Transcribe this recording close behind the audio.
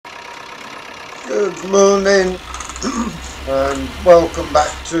Good morning and welcome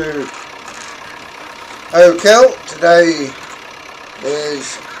back to Oakhill. Today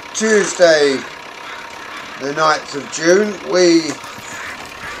is Tuesday the 9th of June. We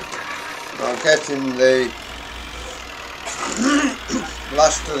are getting the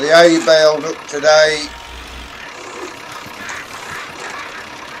last of the hay baled up today.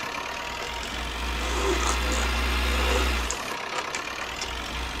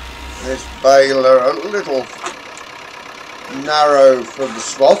 This baler a little narrow for the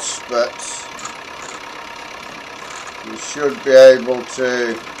swaths, but we should be able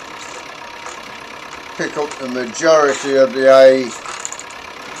to pick up the majority of the hay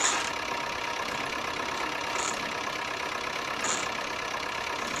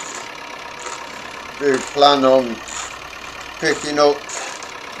do plan on picking up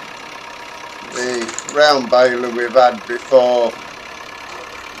the round baler we've had before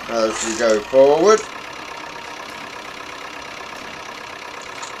as we go forward.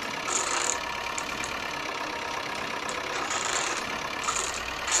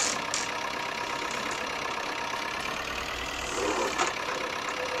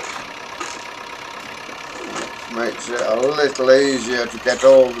 Makes it a little easier to get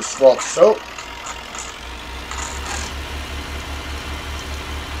all the swaths up.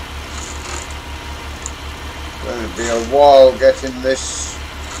 It's going to be a while getting this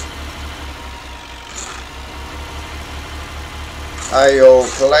hay all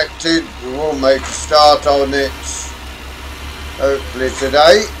collected. We will make a start on it hopefully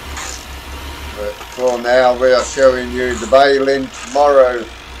today, but for now we are showing you the baling. Tomorrow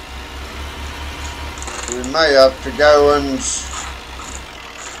we may have to go and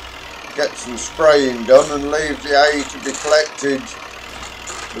get some spraying done and leave the hay to be collected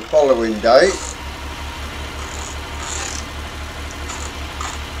the following day.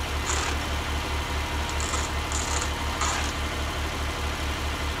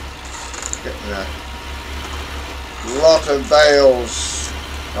 Getting a lot of bales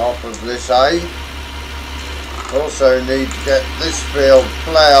off of this hay. Also need to get this field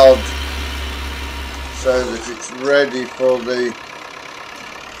ploughed so that it's ready for the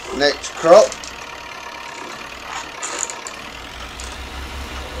next crop.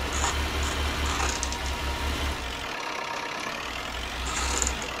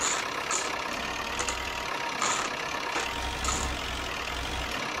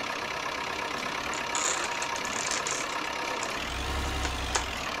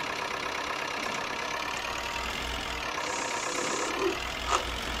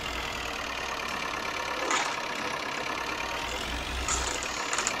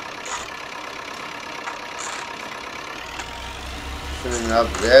 Soon have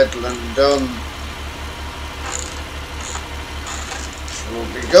the headland done, which will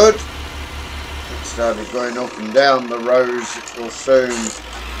be good. It started going up and down the rows, it will soon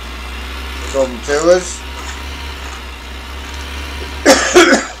come to us.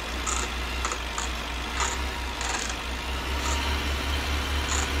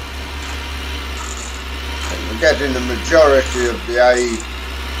 And we're getting the majority of the hay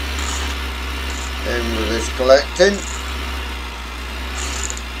in with this collecting.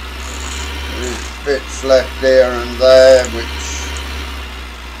 Bits left here and there which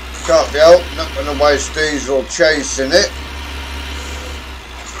can't be helped, not going to waste diesel chasing it.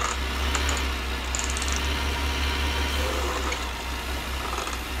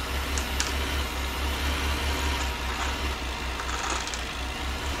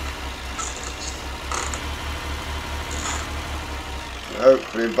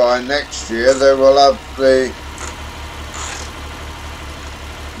 Hopefully by next year they will have the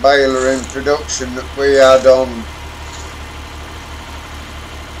baler in production that we had on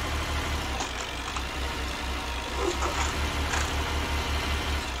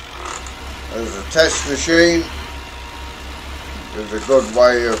as a test machine. It was a good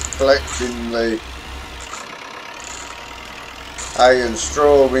way of collecting the hay and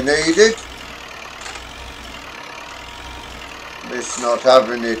straw we needed. This not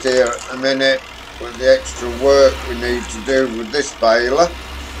having it here at the minute with the extra work we need to do with this baler.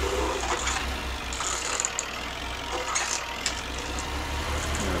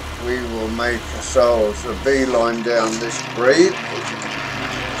 We will make ourselves a beeline down this breed.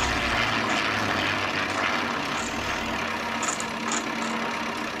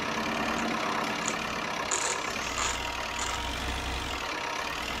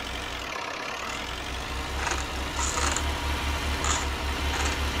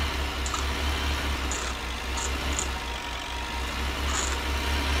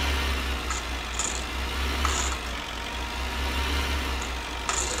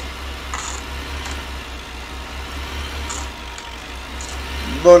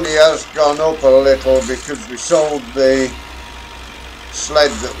 money has gone up a little because we sold the sled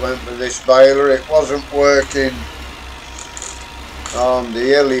that went with this baler. It wasn't working on the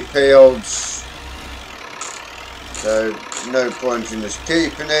hilly fields, so no point in us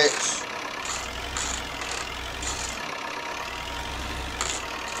keeping it.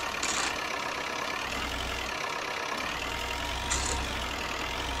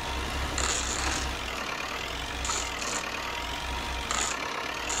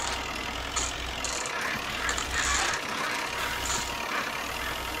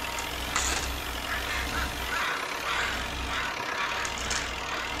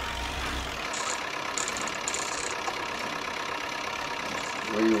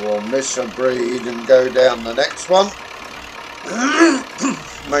 We will miss a breed and go down the next one.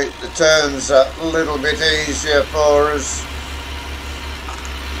 Make the turns a little bit easier for us.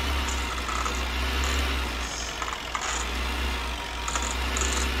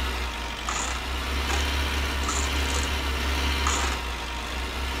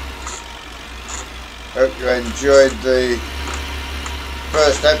 Hope you enjoyed the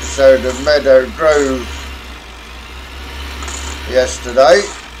first episode of Meadow Grove yesterday.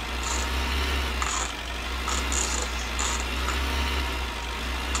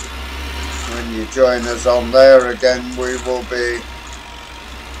 When you join us on there again, we will be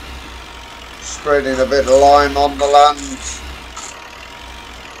spreading a bit of lime on the land.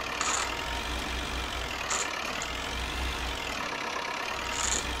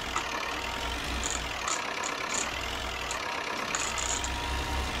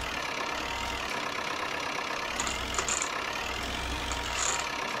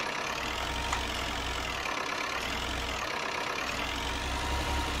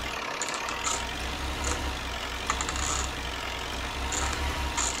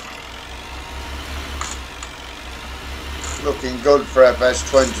 Looking good for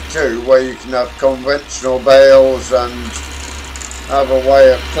FS22, where you can have conventional bales and have a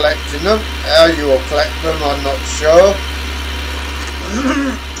way of collecting them. How you will collect them, I'm not sure.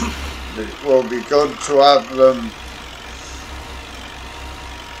 But it will be good to have them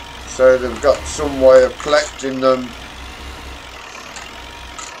so they've got some way of collecting them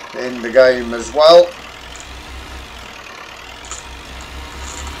in the game as well.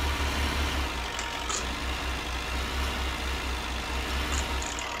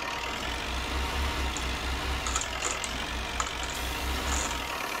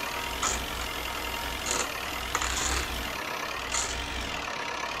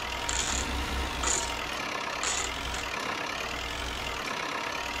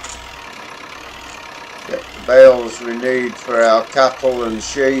 Get the bales we need for our cattle and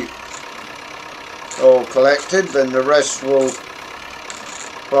sheep all collected, then the rest will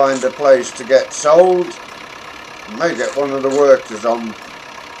find a place to get sold. I may get one of the workers on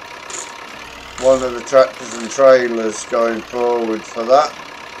one of the tractors and trailers going forward for that.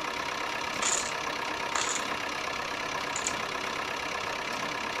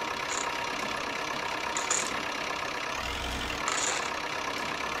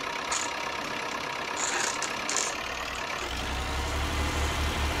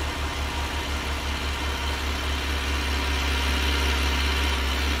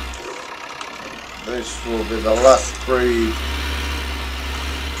 This will be the last breed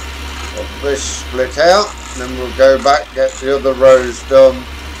of this split out, then we'll go back, get the other rows done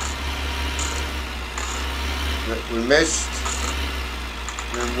that we missed,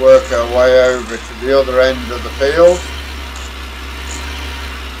 then work our way over to the other end of the field.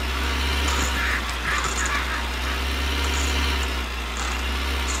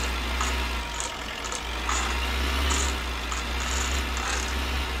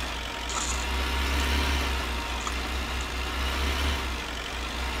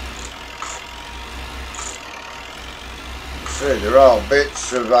 There are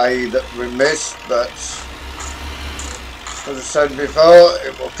bits of hay that we missed, but as I said before,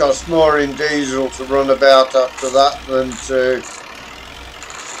 it will cost more in diesel to run about after that than to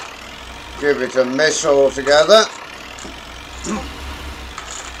give it a miss altogether. The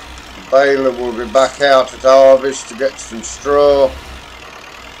baler will be back out at harvest to get some straw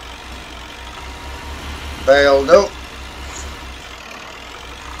baled up.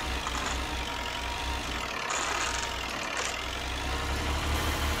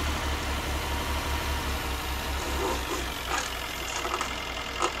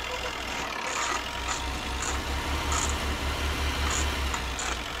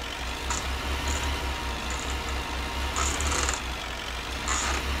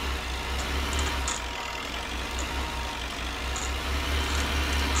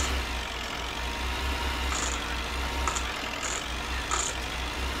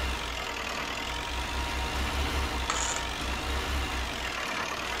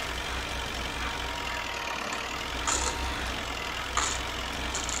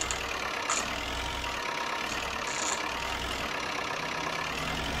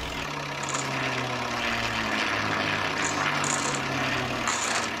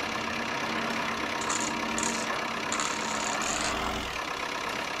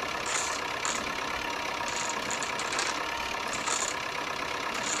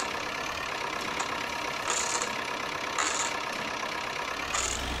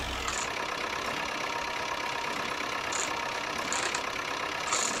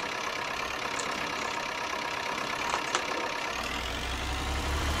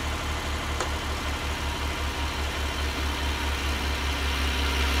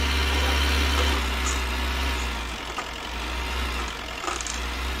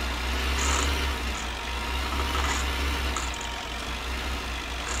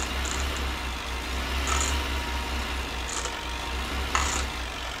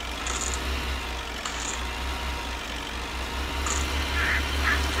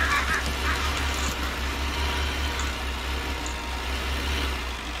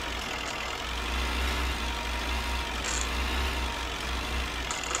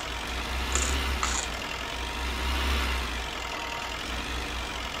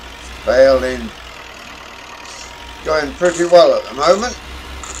 Baling going pretty well at the moment.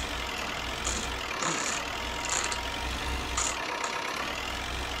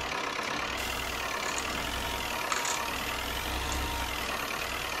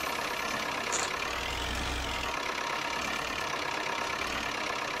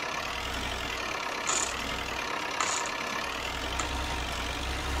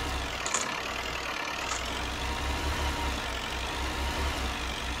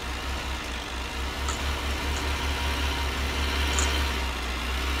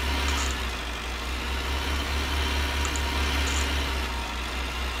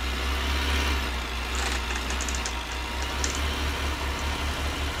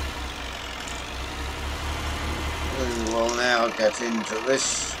 We will now get into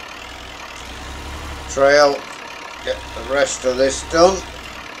this trail, get the rest of this done.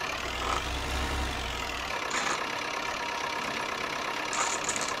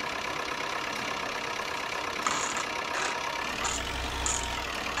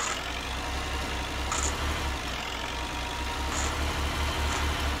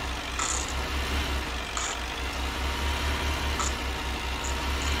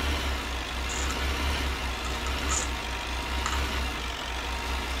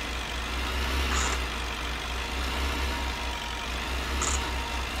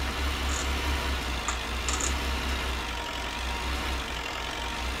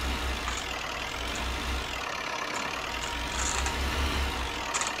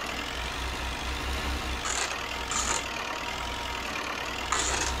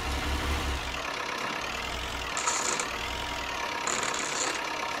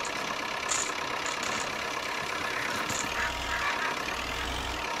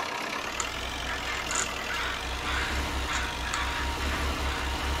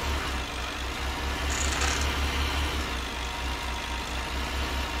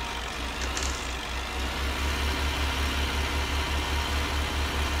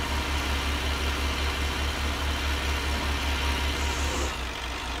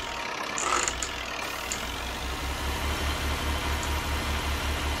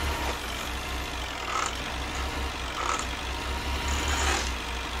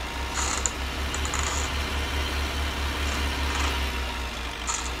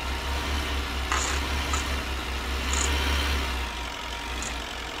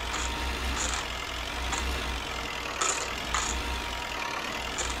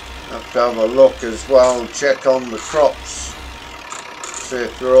 Have to have a look as well, check on the crops, see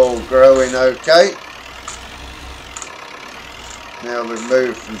if they're all growing okay. Now we've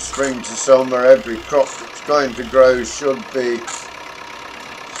moved from spring to summer, every crop that's going to grow should be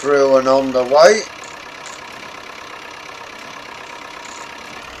through and on the way.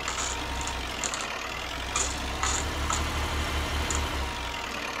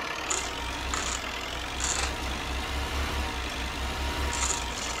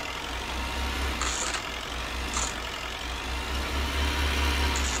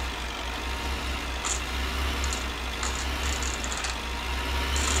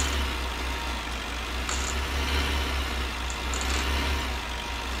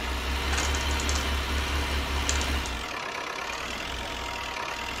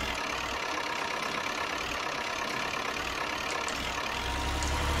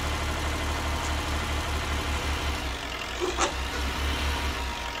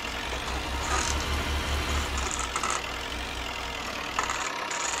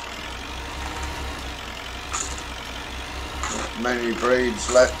 Many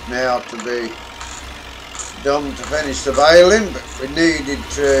breeds left now to be done to finish the baling, but we needed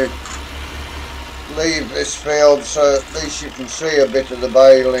to leave this field so at least you can see a bit of the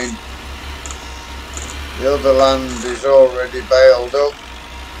baling. The other land is already baled up,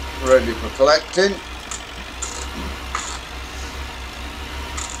 ready for collecting.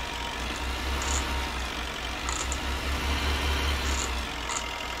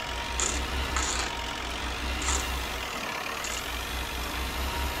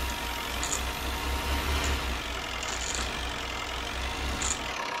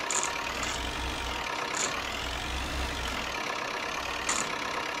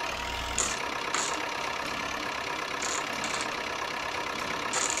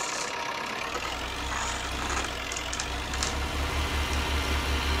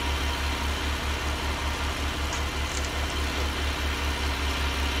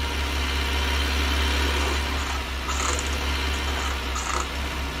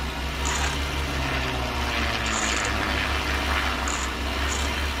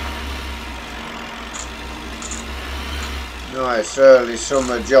 Nice early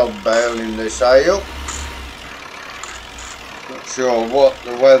summer job baling this ale. Got sure what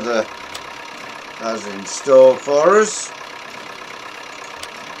the weather has in store for us.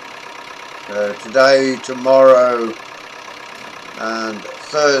 Today, tomorrow and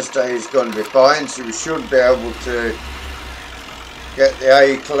Thursday is going to be fine, so we should be able to get the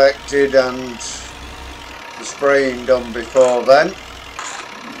hay collected and the spraying done before then.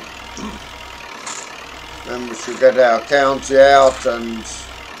 Then we should get our county out and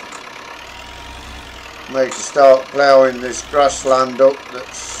make a start ploughing this grassland up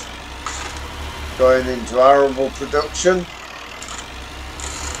that's going into arable production.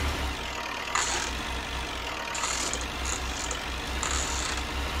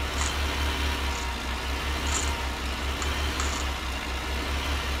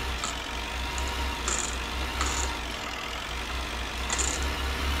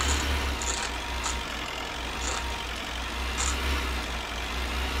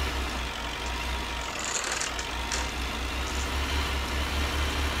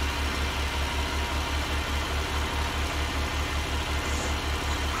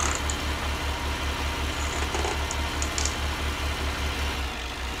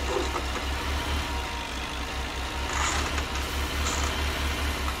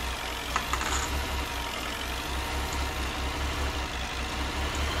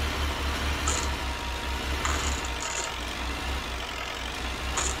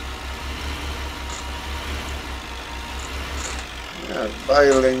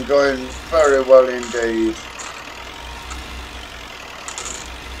 Baling going very well indeed.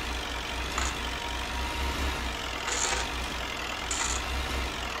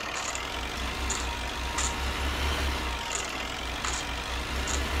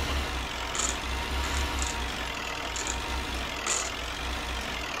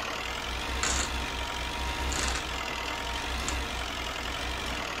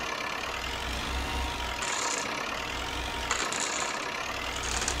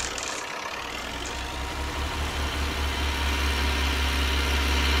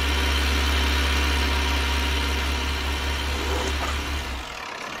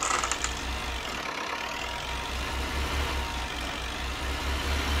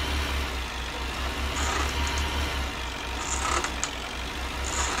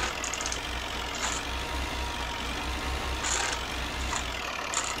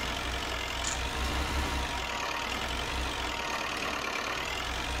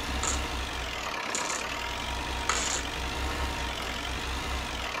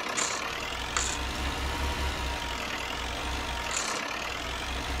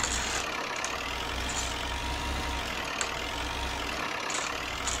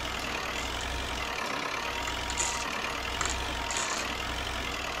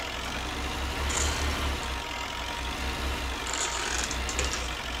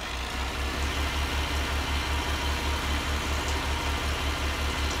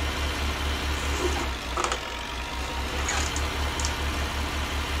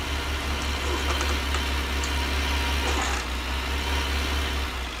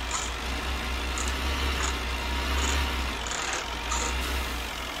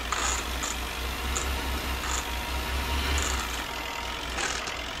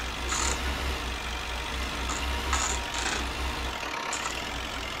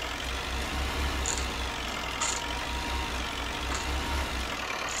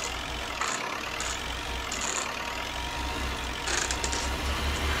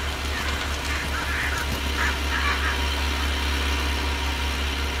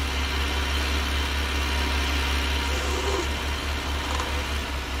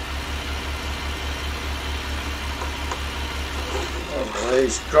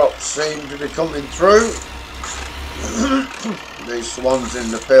 These crops seem to be coming through. These ones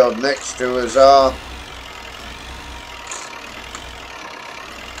in the field next to us are.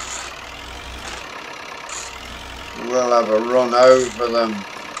 We'll have a run over them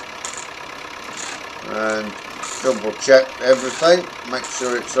and double check everything, make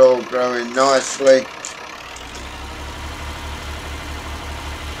sure it's all growing nicely.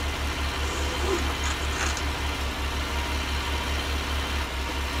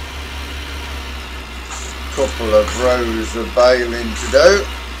 Couple of rows of baling to do.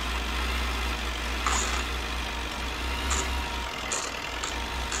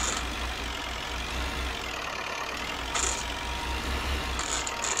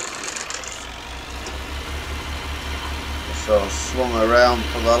 So I swung around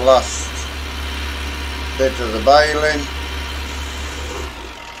for the last bit of the baling.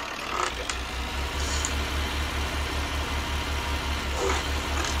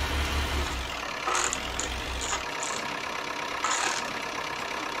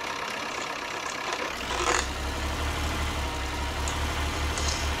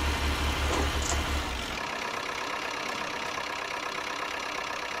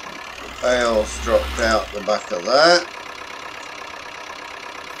 bales dropped out the back of that.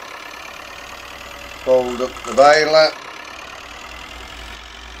 Fold up the baler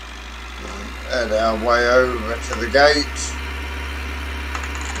and head our way over to the gate,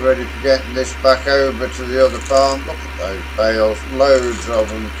 ready for getting this back over to the other farm. Look at those bales, loads of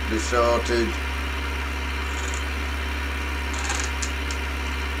them to be sorted.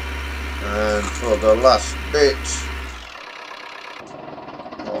 And for the last bit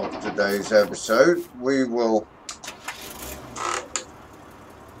of today's episode, we will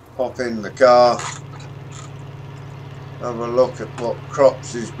pop in the car, have a look at what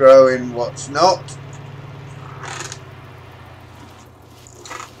crops is growing, what's not.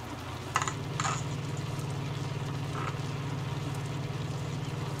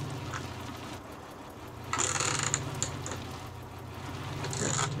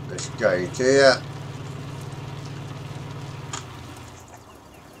 This gate here.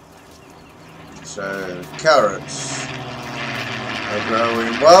 So carrots are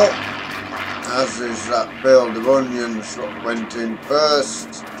growing well, as is that field of onions that went in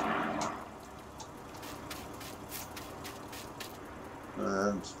first.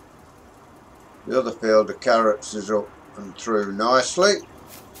 And the other field of carrots is up and through nicely. You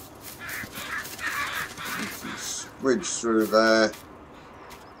can squidge through there.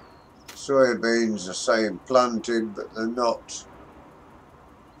 Soybeans are saying planted, but they're not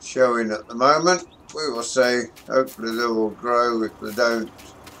showing at the moment. We will see. Hopefully they will grow. If they don't,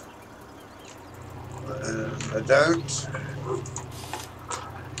 they don't.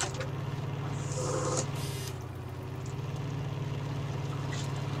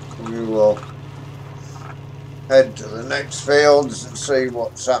 We will head to the next fields and see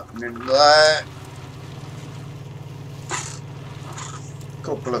what's happening there.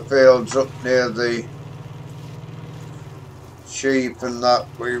 Couple of fields up near the sheep and that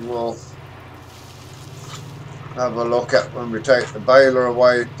we will have a look at when we take the baler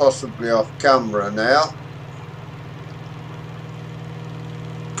away, possibly off camera now.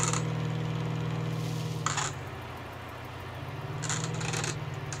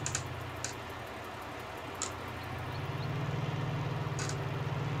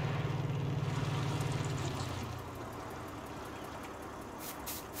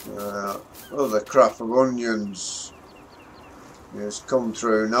 Other crop of onions has come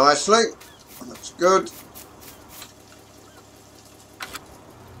through nicely. That's good.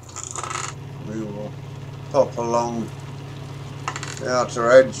 We will pop along the outer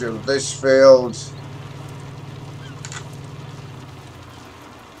edge of this field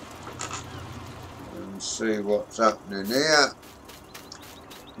and see what's happening here.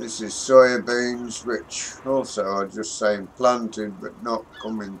 This is soybeans, which also are just saying planted but not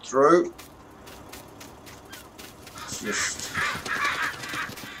coming through. It's just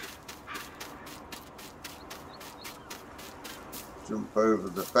jump over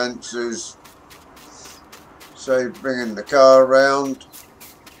the fences. Say bringing the car around.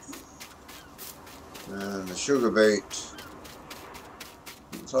 And the sugar beet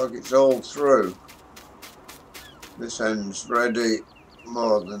looks like it's all through. This end's ready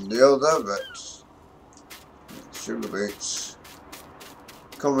more than the other, but sugar beets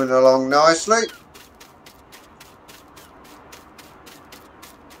coming along nicely.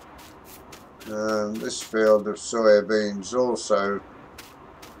 And this field of soybeans also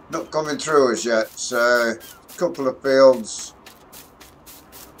not coming through as yet, so a couple of fields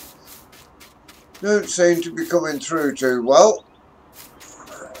don't seem to be coming through too well.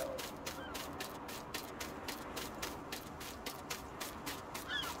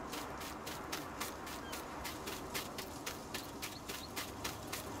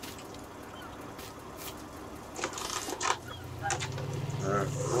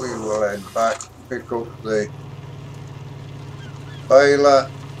 We will head back, pick up the baler.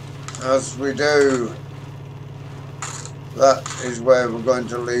 As we do, that is where we're going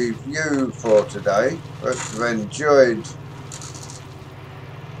to leave you for today. Hope you've enjoyed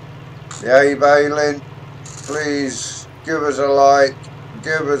the hay baling. Please give us a like,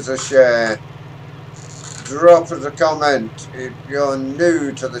 give us a share, drop us a comment if you're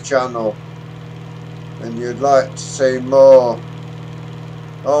new to the channel and you'd like to see more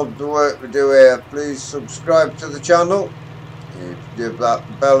of the work we do here. Please subscribe to the channel. If you give that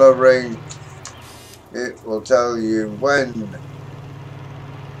bell a ring, it will tell you when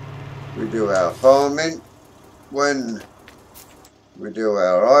we do our farming, when we do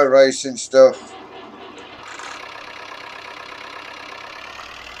our iracing stuff.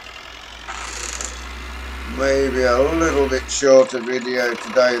 Maybe a little bit shorter video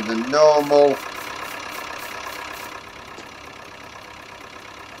today than normal.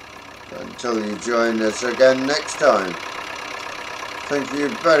 until you join us again next time. Thank you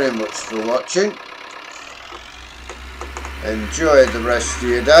very much for watching. Enjoy the rest of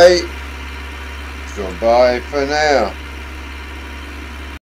your day. Goodbye for now.